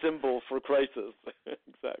Chinese symbol for crisis.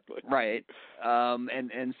 Exactly. Right.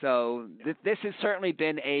 And so this has certainly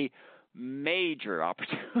been a major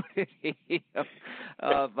opportunity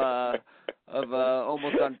of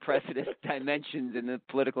almost unprecedented dimensions in the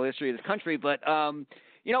political history of this country. But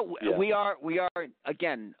we are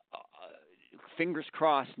again, fingers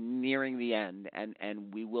crossed, nearing the end,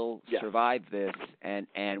 and we will survive this, and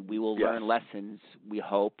we will learn lessons, we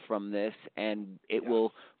hope, from this, and it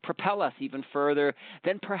will propel us even further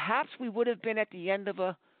than perhaps we would have been at the end of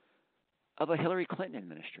a Hillary Clinton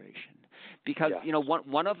administration, because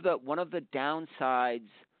one of the downsides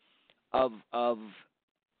of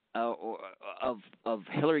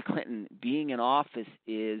Hillary Clinton being in office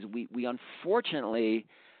is we unfortunately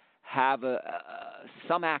have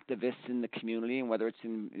some activists in the community, and whether it's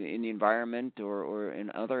in the environment or in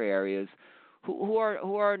other areas, who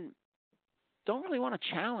don't really want to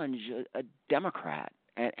challenge a Democrat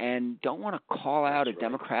and don't want to call out a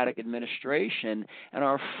Democratic administration and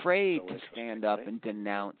are afraid to stand up and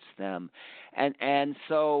denounce them, and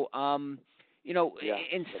so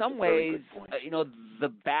in some ways,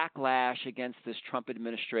 the backlash against this Trump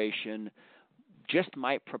administration just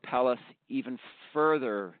might propel us even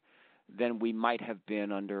further than we might have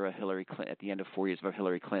been under a Hillary Clinton at the end of 4 years of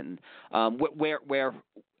Hillary Clinton, where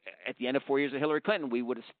at the end of 4 years of Hillary Clinton we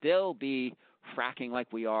would still be fracking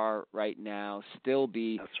like we are right now, still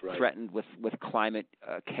be threatened with climate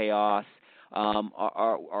chaos,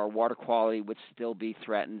 our water quality would still be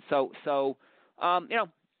threatened. So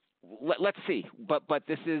let's see. But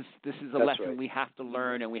this is a That's lesson right. we have to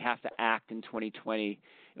learn, and we have to act in 2020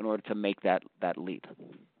 in order to make that leap.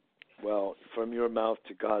 Well, from your mouth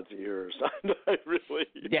to God's ears, I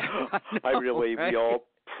really, right? we all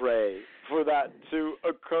pray for that to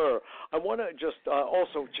occur. I want to just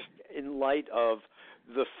also, just in light of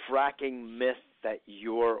the fracking myth that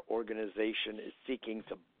your organization is seeking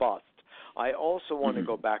to bust, I also want to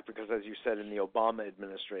go back because, as you said, in the Obama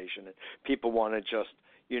administration, people want to just,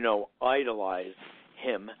 idolize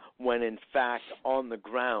him when in fact on the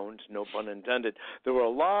ground, no pun intended, there were a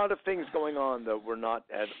lot of things going on that were not,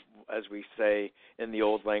 as we say in the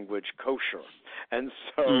old language, kosher. And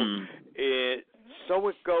so it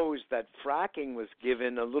goes that fracking was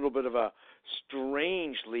given a little bit of a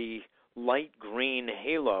strangely light green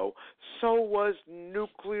halo. So was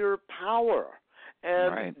nuclear power.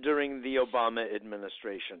 And during the Obama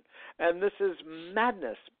administration. And this is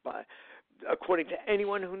madness, according to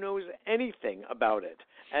anyone who knows anything about it.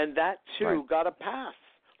 And that, too, got a pass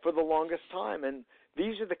for the longest time. And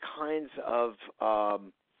these are the kinds of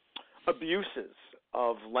abuses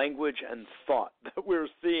of language and thought that we're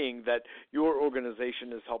seeing that your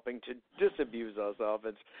organization is helping to disabuse us of,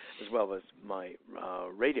 as well as my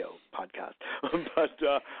radio podcast. But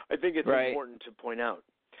I think it's important to point out.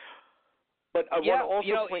 But I want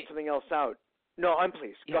to also point something else out. No,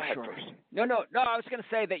 please. Go ahead first. No. I was going to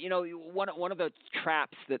say that one of the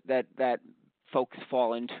traps that folks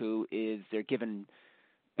fall into is they're given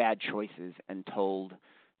bad choices and told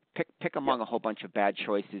pick among a whole bunch of bad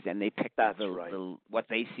choices, and they pick the what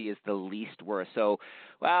they see as the least worst. So,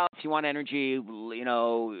 if you want energy,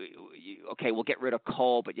 okay, we'll get rid of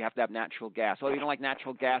coal, but you have to have natural gas. Oh, you don't like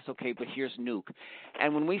natural gas? Okay, but here's nuke.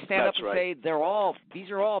 And when we stand up and say these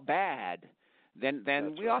are all bad, then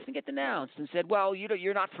we often get denounced and said, well,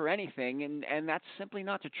 you're not for anything, and that's simply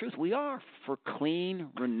not the truth. We are for clean,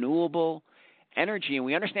 renewable energy, and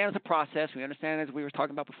we understand it's a process. We understand, as we were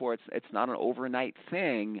talking about before, it's not an overnight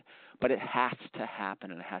thing, but it has to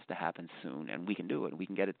happen, and it has to happen soon, and we can do it, and we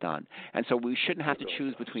can get it done. And so we shouldn't have to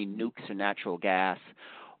choose between nukes or natural gas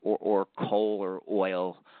or coal or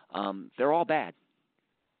oil. They're all bad.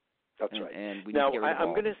 That's right. And we now, need to get rid of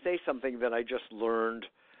I'm going to say something that I just learned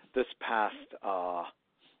this past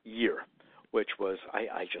year, which was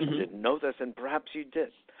I just didn't know this, and perhaps you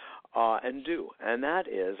did. And do. And that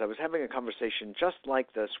is, I was having a conversation just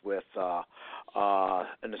like this with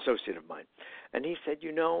an associate of mine. And he said,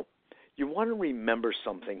 you want to remember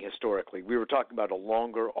something historically. We were talking about a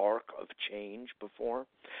longer arc of change before.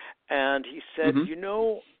 And he said,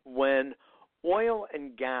 when oil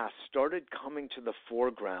and gas started coming to the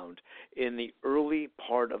foreground in the early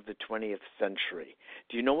part of the 20th century,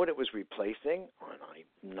 do you know what it was replacing? And I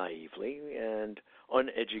naively and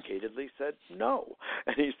uneducatedly said no.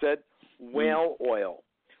 And he said whale oil.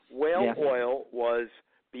 Whale oil was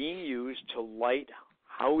being used to light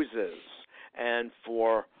houses and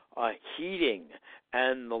for heating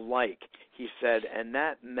and the like, he said, and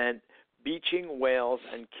that meant beaching whales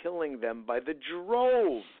and killing them by the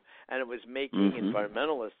drove. And it was making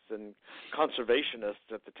environmentalists and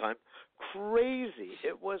conservationists at the time crazy.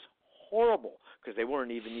 It was horrible because they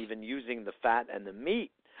weren't even using the fat and the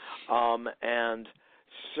meat. And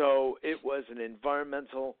so it was an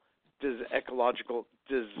environmental, ecological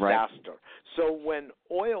disaster. Right. So when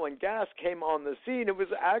oil and gas came on the scene, it was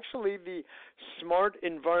actually the smart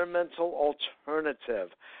environmental alternative.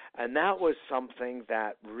 And that was something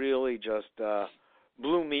that really just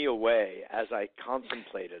blew me away as I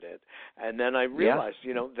contemplated it. And then I realized,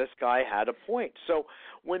 this guy had a point. So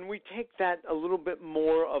when we take that a little bit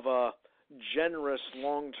more of a generous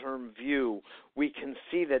long-term view, we can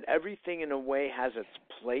see that everything in a way has its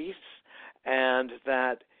place, and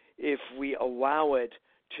that if we allow it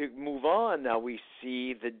to move on, now we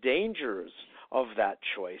see the dangers of that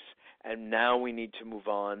choice. And now we need to move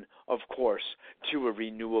on, of course, to a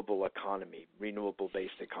renewable economy,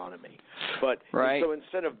 renewable-based economy. But so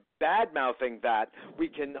instead of bad-mouthing that, we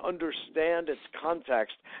can understand its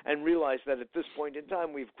context and realize that at this point in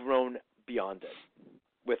time we've grown beyond it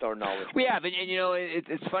with our knowledge. We have, and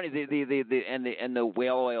it's funny the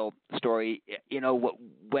whale oil story.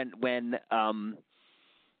 When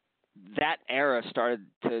that era started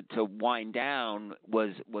to wind down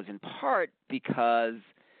was in part because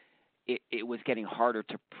it was getting harder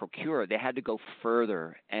to procure. They had to go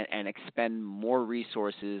further and expend more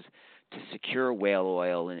resources secure whale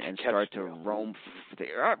oil and start to roam.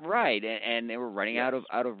 Right, and they were running out of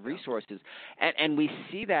resources, and we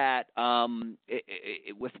see that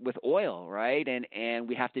with oil, right? And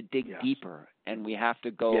we have to dig deeper, and we have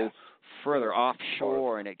to go further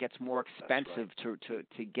offshore, and it gets more expensive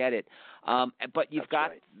to get it. But you've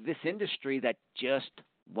got this industry that just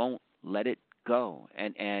won't let it go,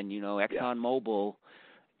 and ExxonMobil.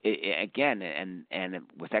 Again, and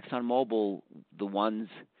with ExxonMobil, the ones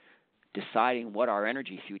deciding what our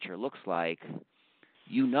energy future looks like,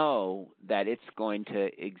 that it's going to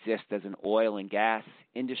exist as an oil and gas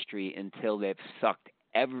industry until they've sucked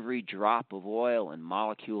every drop of oil and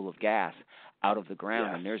molecule of gas out of the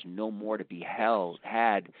ground, and there's no more to be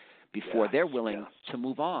had before they're willing to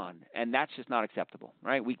move on, and that's just not acceptable,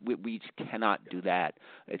 right? We just cannot do that.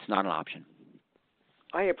 It's not an option.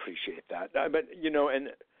 I appreciate that, but and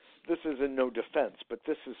this is in no defense, but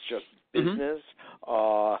this is just business.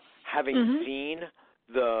 Having seen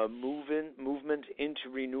the movement into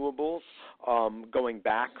renewables going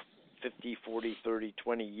back 50, 40, 30,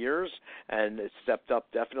 20 years, and it stepped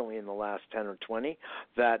up definitely in the last 10 or 20,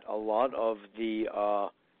 that a lot of the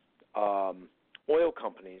oil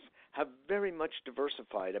companies have very much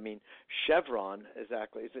diversified. I mean, Chevron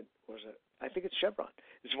I think it's Chevron.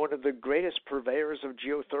 Is one of the greatest purveyors of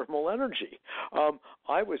geothermal energy.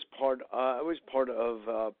 I was part of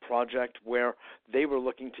a project where they were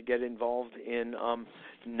looking to get involved in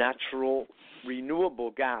natural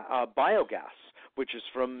renewable biogas, which is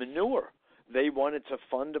from manure. They wanted to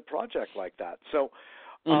fund a project like that. So,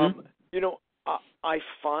 I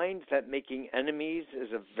find that making enemies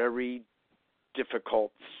is a very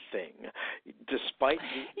difficult thing. Despite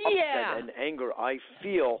the upset and anger I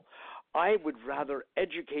feel, I would rather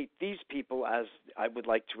educate these people as I would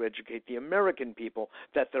like to educate the American people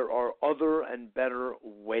that there are other and better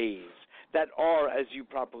ways that are, as you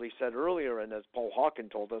properly said earlier, and as Paul Hawken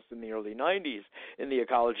told us in the early 90s in The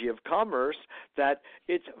Ecology of Commerce, that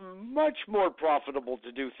it's much more profitable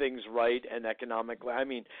to do things right and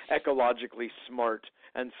ecologically smart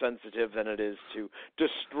and sensitive than it is to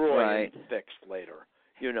destroy and fix later,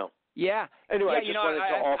 Yeah. Anyway, I just wanted to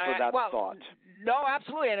offer that thought. No,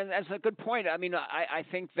 absolutely, and that's a good point. I mean, I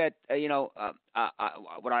think that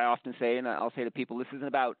what I often say, and I'll say to people, this isn't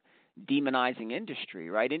about demonizing industry,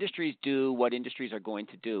 right? Industries do what industries are going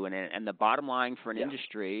to do, and the bottom line for an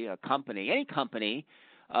industry, a company, any company,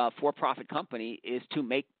 for-profit company, is to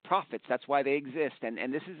make profits. That's why they exist,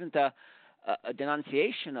 and this isn't a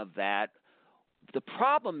denunciation of that. The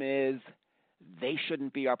problem is they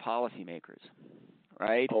shouldn't be our policymakers.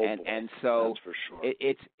 Right, and so that's for sure.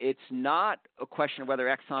 It's not a question of whether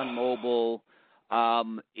ExxonMobil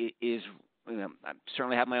is. I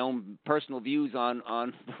certainly have my own personal views on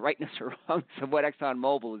the rightness or wrongness of what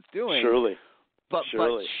ExxonMobil is doing. Surely, but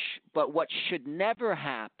what should never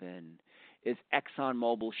happen is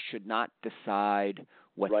ExxonMobil should not decide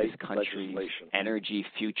what this country's energy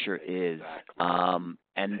future is.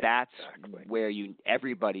 And that's where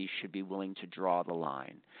everybody should be willing to draw the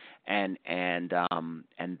line, and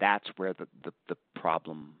that's where the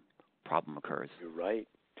problem occurs. You're right.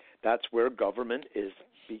 That's where government has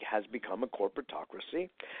become a corporatocracy,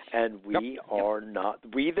 and we are not.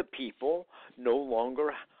 We the people no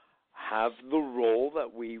longer have the role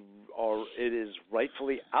that we are. It is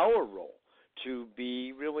rightfully our role to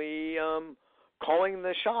be really calling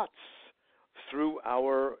the shots through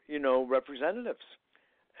our representatives.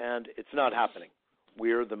 And it's not happening.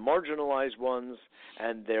 We're the marginalized ones,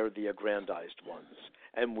 and they're the aggrandized ones,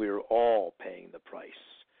 and we're all paying the price.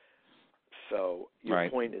 So your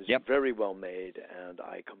point is very well made, and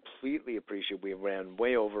I completely appreciate. We ran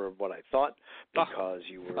way over what I thought because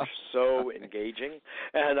you were so engaging,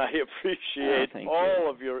 and I appreciate all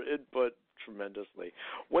of your input tremendously.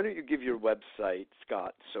 Why don't you give your website,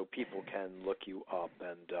 Scott, so people can look you up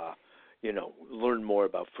and learn more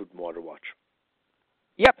about Food and Water Watch?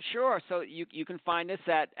 Yep, sure. So you can find us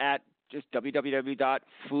at just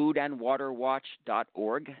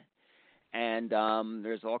www.foodandwaterwatch.org. And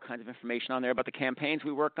there's all kinds of information on there about the campaigns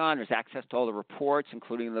we work on. There's access to all the reports,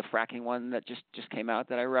 including the fracking one that just came out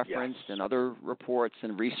that I referenced, and other reports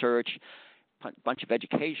and research, bunch of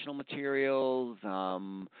educational materials,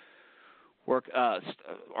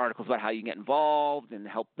 articles about how you can get involved and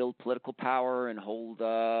help build political power and hold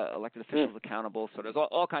elected officials accountable. So there's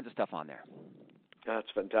all kinds of stuff on there.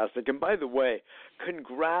 That's fantastic. And by the way,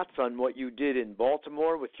 congrats on what you did in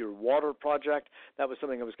Baltimore with your water project. That was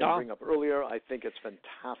something I was going to bring up earlier. I think it's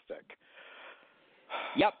fantastic.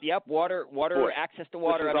 Yep. Water, Boy, access to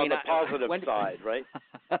water. This is on the positive side, right?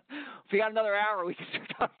 If we got another hour, we can start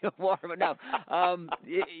talking about water. But no,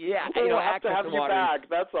 yeah, We'll have access to have to you water. back.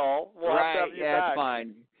 That's all. We'll Right? have to have you yeah, back. it's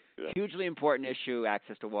fine. Yeah. Hugely important issue,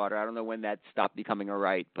 access to water. I don't know when that stopped becoming a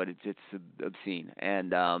right, but it's obscene. And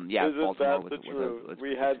Isn't Baltimore that the truth? was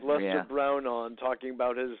We had Lester yeah. Brown on talking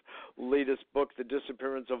about his latest book, The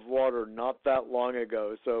Disappearance of Water, not that long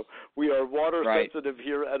ago. So we are water sensitive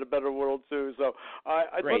here at A Better World too. So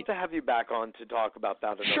I'd love to have you back on to talk about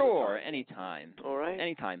that another Sure, time. anytime. All right?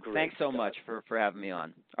 Anytime. Great, Thanks so much for having me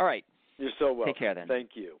on. All right. You're so welcome. Take care then.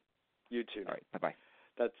 Thank you. You too. All right. Bye-bye.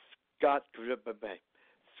 That's Scott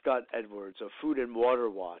Edwards of Food and Water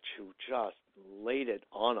Watch, who just laid it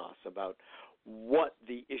on us about what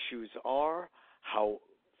the issues are, how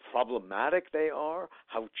problematic they are,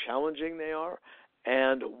 how challenging they are,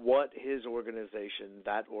 and what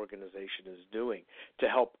that organization is doing to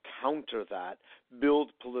help counter that,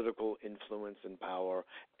 build political influence and power,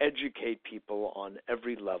 educate people on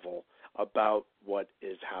every level about what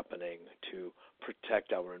is happening to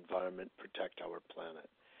protect our environment, protect our planet.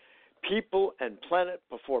 People and planet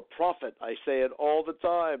before profit. I say it all the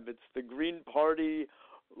time. It's the Green Party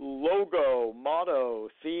logo, motto,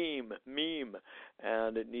 theme, meme,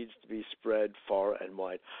 and it needs to be spread far and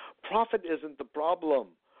wide. Profit isn't the problem.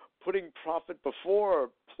 Putting profit before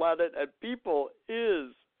planet and people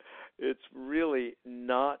is. It's really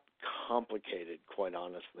not complicated, quite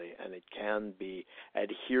honestly, and it can be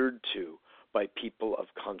adhered to by people of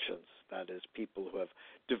conscience. That is, people who have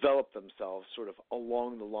developed themselves sort of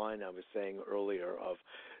along the line I was saying earlier of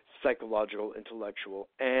psychological, intellectual,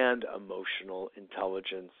 and emotional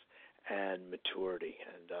intelligence and maturity.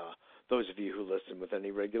 And those of you who listen with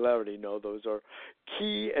any regularity know those are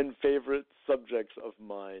key and favorite subjects of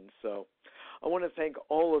mine. So I want to thank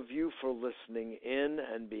all of you for listening in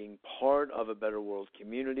and being part of A Better World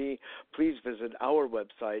community. Please visit our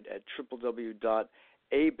website at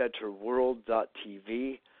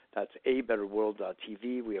www.abetterworld.tv. That's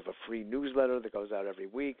abetterworld.tv. We have a free newsletter that goes out every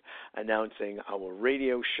week announcing our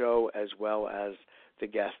radio show as well as the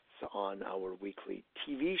guests on our weekly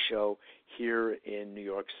TV show here in New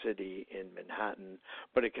York City in Manhattan.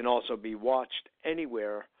 But it can also be watched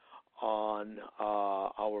anywhere on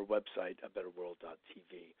our website,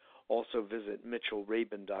 abetterworld.tv. Also visit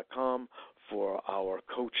mitchellrabin.com for our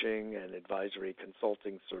coaching and advisory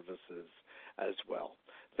consulting services as well.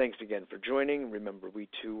 Thanks again for joining. Remember, we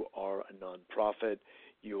too are a nonprofit.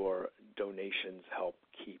 Your donations help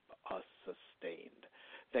keep us sustained.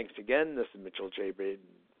 Thanks again. This is Mitchell J.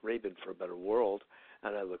 Rabin for A Better World,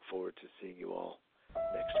 and I look forward to seeing you all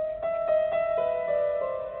next week.